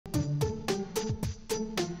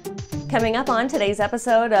Coming up on today's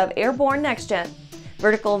episode of Airborne-NextGen,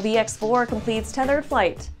 vertical VX4 completes tethered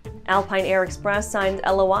flight. Alpine Air Express signs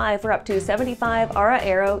LOI for up to 75 AURA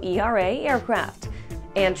AERO ERA aircraft.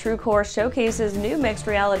 And TrueCourse showcases new mixed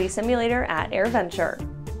reality simulator at AirVenture.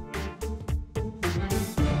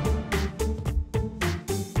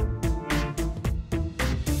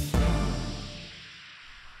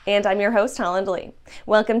 And I'm your host, Holland Lee.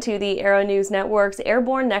 Welcome to the Aero-News Network's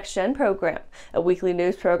Airborne-NextGen program, a weekly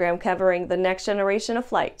news program covering the next generation of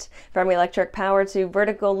flight, from electric power to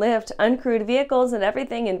vertical lift, uncrewed vehicles, and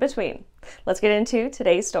everything in between. Let's get into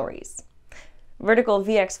today's stories. Vertical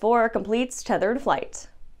VX4 completes tethered flight.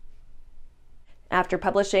 After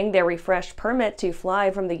publishing their refreshed permit to fly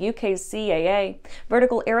from the UK's CAA,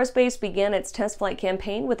 Vertical Aerospace began its test flight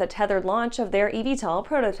campaign with a tethered launch of their eVTOL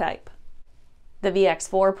prototype. The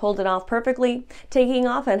VX4 pulled it off perfectly, taking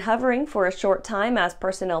off and hovering for a short time as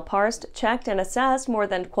personnel parsed, checked, and assessed more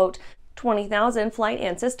than, quote, 20,000 flight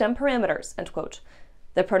and system parameters, end quote.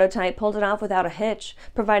 The prototype pulled it off without a hitch,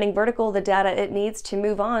 providing Vertical the data it needs to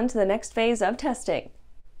move on to the next phase of testing.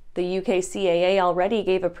 The UK CAA already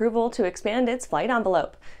gave approval to expand its flight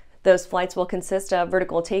envelope. Those flights will consist of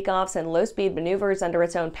vertical takeoffs and low-speed maneuvers under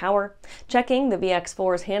its own power, checking the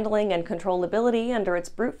VX4's handling and controllability under its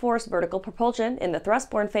brute force vertical propulsion in the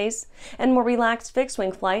thrust-borne phase, and more relaxed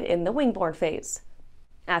fixed-wing flight in the wing-borne phase.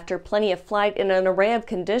 After plenty of flight in an array of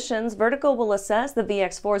conditions, Vertical will assess the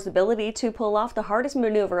VX4's ability to pull off the hardest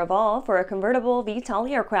maneuver of all for a convertible VTOL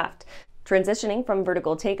aircraft, transitioning from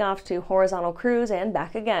vertical takeoff to horizontal cruise and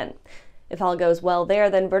back again. If all goes well there,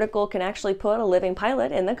 then Vertical can actually put a living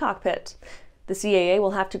pilot in the cockpit. The CAA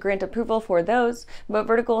will have to grant approval for those, but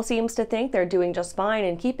Vertical seems to think they're doing just fine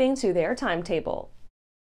in keeping to their timetable.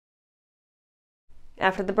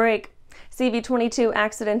 After the break, CV-22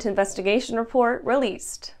 accident investigation report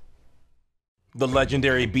released. The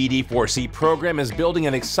legendary BD-4C program is building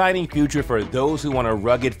an exciting future for those who want a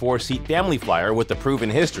rugged four-seat family flyer with a proven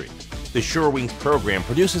history. The SureWings program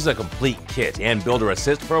produces a complete kit and builder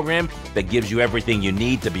assist program that gives you everything you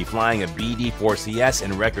need to be flying a BD-4CS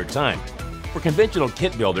in record time. For conventional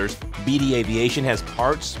kit builders, BD Aviation has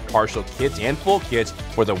parts, partial kits, and full kits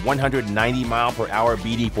for the 190-mile-per-hour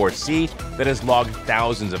BD-4C that has logged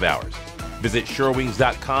thousands of hours. Visit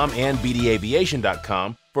surewings.com and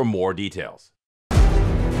bdaviation.com for more details.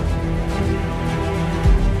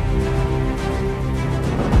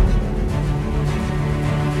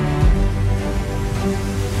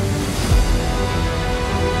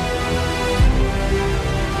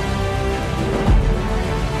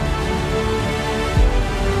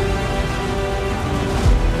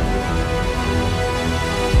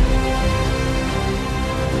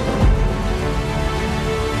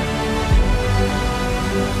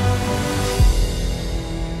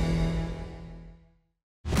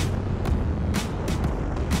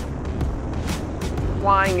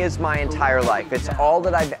 Flying is my entire life. It's all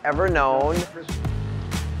that I've ever known.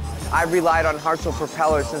 I've relied on Hartzell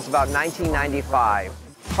propellers since about 1995.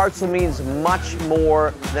 Hartzell means much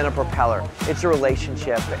more than a propeller. It's a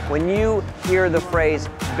relationship. When you hear the phrase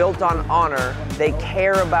built on honor, they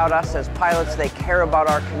care about us as pilots, they care about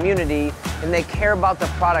our community, and they care about the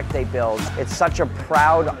product they build. It's such a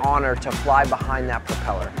proud honor to fly behind that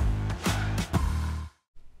propeller.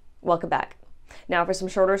 Welcome back. Now for some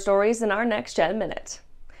shorter stories in our Next Gen Minute.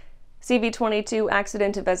 CV-22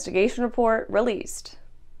 accident investigation report released.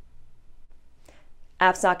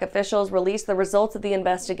 AFSOC officials released the results of the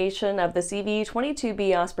investigation of the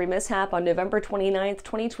CV-22B Osprey mishap on November 29,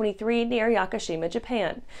 2023 near Yakushima,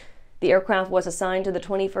 Japan. The aircraft was assigned to the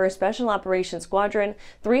 21st Special Operations Squadron,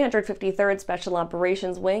 353rd Special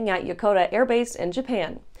Operations Wing at Yokota Air Base in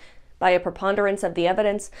Japan. By a preponderance of the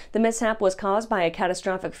evidence, the mishap was caused by a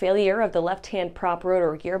catastrophic failure of the left-hand prop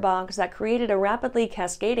rotor gearbox that created a rapidly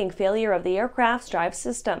cascading failure of the aircraft's drive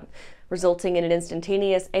system, resulting in an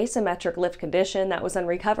instantaneous asymmetric lift condition that was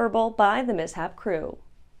unrecoverable by the mishap crew.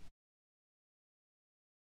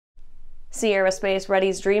 See Aerospace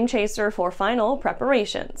Readies Dream Chaser for final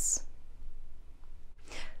preparations.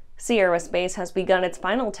 Aerospace has begun its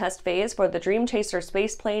final test phase for the Dream Chaser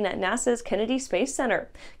spaceplane at NASA's Kennedy Space Center.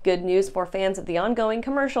 Good news for fans of the ongoing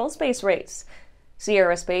commercial space race.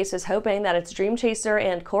 Aerospace is hoping that its Dream Chaser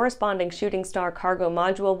and corresponding Shooting Star cargo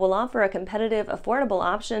module will offer a competitive, affordable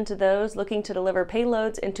option to those looking to deliver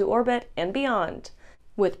payloads into orbit and beyond.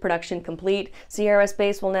 With production complete,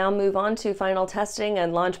 Aerospace will now move on to final testing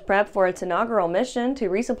and launch prep for its inaugural mission to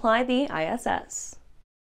resupply the ISS.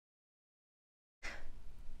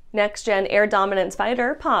 Next-gen air dominance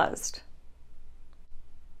fighter paused.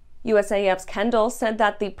 USAF's Kendall said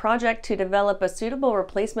that the project to develop a suitable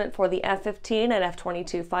replacement for the F-15 and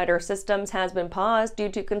F-22 fighter systems has been paused due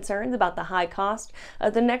to concerns about the high cost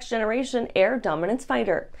of the next-generation air dominance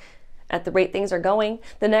fighter. At the rate things are going,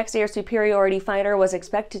 the next air superiority fighter was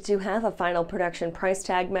expected to have a final production price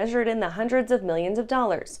tag measured in the hundreds of millions of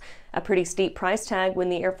dollars. A pretty steep price tag when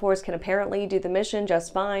the Air Force can apparently do the mission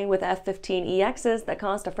just fine with F-15EXs that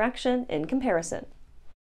cost a fraction in comparison.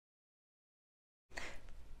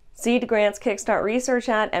 Seed grants kickstart research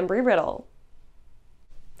at Embry Riddle.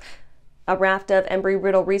 A raft of Embry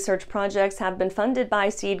Riddle research projects have been funded by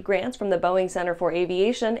seed grants from the Boeing Center for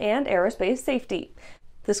Aviation and Aerospace Safety.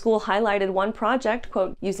 The school highlighted one project,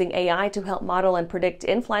 quote, using AI to help model and predict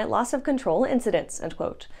in-flight loss of control incidents, end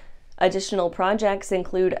quote. Additional projects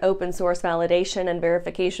include open source validation and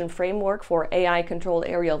verification framework for AI-controlled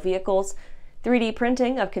aerial vehicles, 3D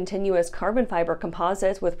printing of continuous carbon fiber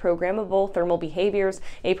composites with programmable thermal behaviors,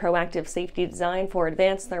 a proactive safety design for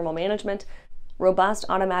advanced thermal management, robust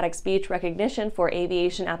automatic speech recognition for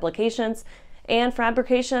aviation applications, and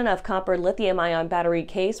fabrication of copper lithium-ion battery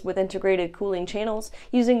case with integrated cooling channels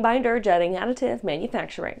using binder jetting additive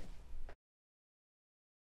manufacturing.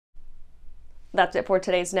 That's it for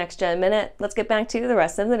today's Next Gen Minute. Let's get back to the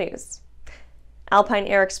rest of the news. Alpine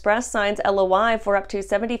Air Express signs LOI for up to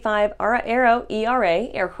 75 AURA AERO ERA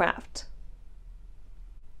aircraft.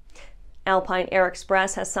 Alpine Air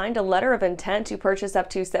Express has signed a letter of intent to purchase up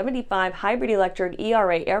to 75 hybrid electric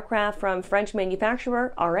ERA aircraft from French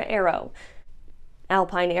manufacturer AURA AERO.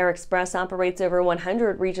 Alpine Air Express operates over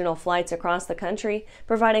 100 regional flights across the country,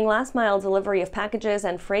 providing last-mile delivery of packages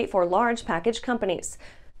and freight for large package companies.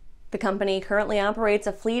 The company currently operates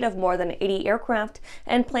a fleet of more than 80 aircraft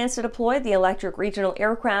and plans to deploy the Electric Regional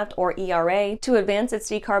Aircraft, or ERA, to advance its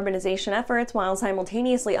decarbonization efforts while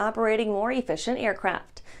simultaneously operating more efficient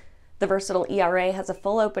aircraft. The versatile ERA has a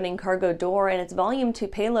full opening cargo door, and its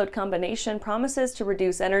volume-to-payload combination promises to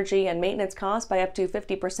reduce energy and maintenance costs by up to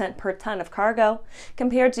 50% per ton of cargo,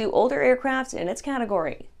 compared to older aircraft in its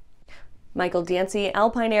category. Michael Dancy,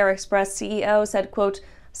 Alpine Air Express CEO, said, quote,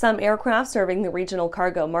 "Some aircraft serving the regional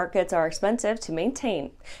cargo markets are expensive to maintain.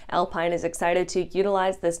 Alpine is excited to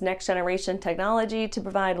utilize this next-generation technology to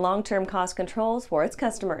provide long-term cost controls for its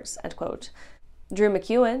customers," end quote. Drew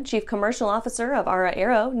McEwen, Chief Commercial Officer of AURA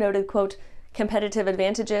AERO, noted, quote, "Competitive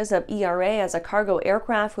advantages of ERA as a cargo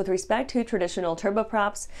aircraft with respect to traditional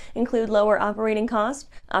turboprops include lower operating costs,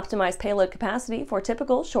 optimized payload capacity for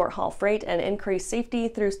typical short-haul freight, and increased safety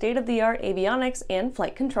through state-of-the-art avionics and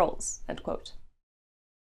flight controls," end quote.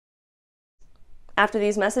 After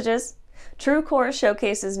these messages, TrueCourse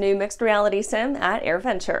showcases new mixed reality sim at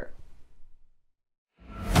AirVenture.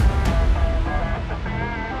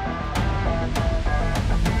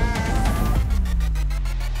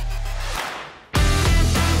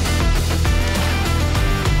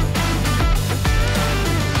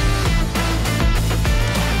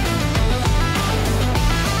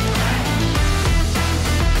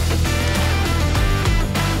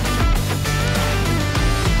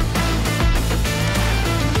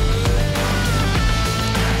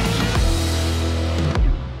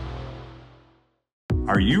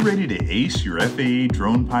 Are you ready to ace your FAA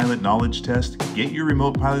drone pilot knowledge test, get your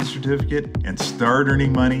remote pilot certificate, and start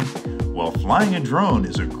earning money? Well, flying a drone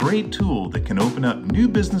is a great tool that can open up new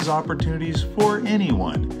business opportunities for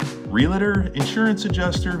anyone. Realtor, insurance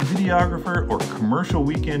adjuster, videographer, or commercial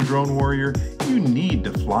weekend drone warrior, you need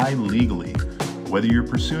to fly legally. Whether you're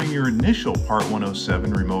pursuing your initial Part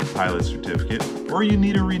 107 remote pilot certificate or you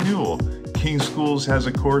need a renewal, King Schools has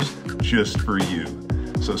a course just for you.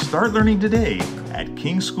 So start learning today at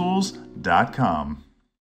kingschools.com.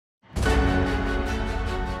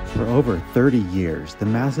 For over 30 years, the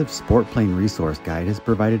massive Sport Plane Resource Guide has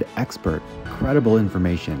provided expert, credible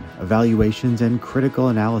information, evaluations, and critical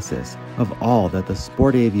analysis of all that the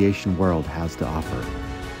sport aviation world has to offer.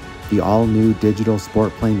 The all-new digital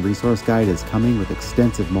Sport Plane Resource Guide is coming with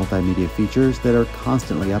extensive multimedia features that are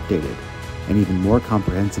constantly updated, and even more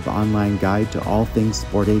comprehensive online guide to all things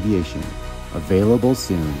sport aviation. Available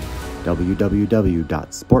soon.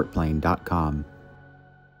 www.sportplane.com.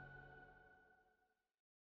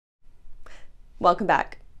 Welcome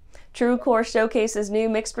back. TrueCourse showcases new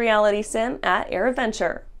mixed reality sim at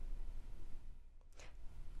AirVenture.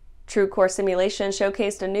 TrueCourse Simulations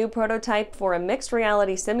showcased a new prototype for a mixed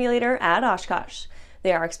reality simulator at Oshkosh.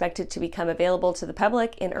 They are expected to become available to the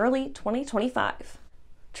public in early 2025.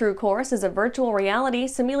 TrueCourse is a virtual reality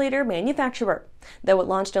simulator manufacturer. Though it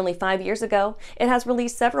launched only 5 years ago, it has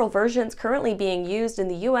released several versions currently being used in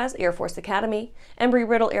the U.S. Air Force Academy, Embry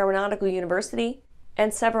Riddle Aeronautical University,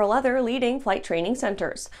 and several other leading flight training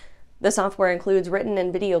centers. The software includes written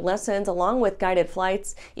and video lessons along with guided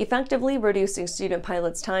flights, effectively reducing student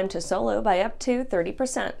pilots' time to solo by up to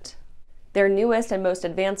 30%. Their newest and most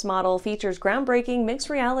advanced model features groundbreaking mixed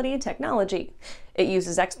reality technology. It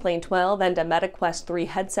uses X-Plane 12 and a MetaQuest 3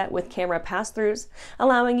 headset with camera pass-throughs,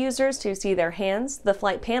 allowing users to see their hands, the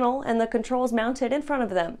flight panel, and the controls mounted in front of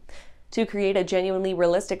them. To create a genuinely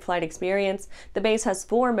realistic flight experience, the base has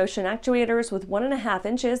 4 motion actuators with 1.5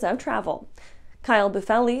 inches of travel. Kyle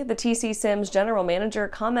Buffelli, the TC Sims general manager,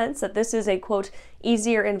 comments that this is a, quote,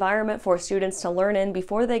 easier environment for students to learn in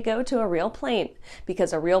before they go to a real plane,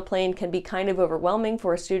 because a real plane can be kind of overwhelming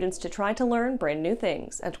for students to try to learn brand new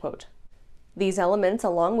things, end quote. These elements,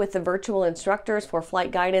 along with the virtual instructors for flight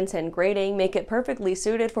guidance and grading, make it perfectly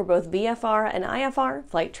suited for both VFR and IFR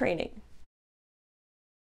flight training.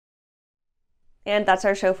 And that's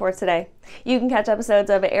our show for today. You can catch episodes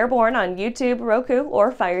of Airborne on YouTube, Roku,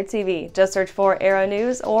 or Fire TV. Just search for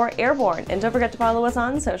Aero-News or Airborne, and don't forget to follow us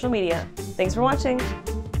on social media. Thanks for watching.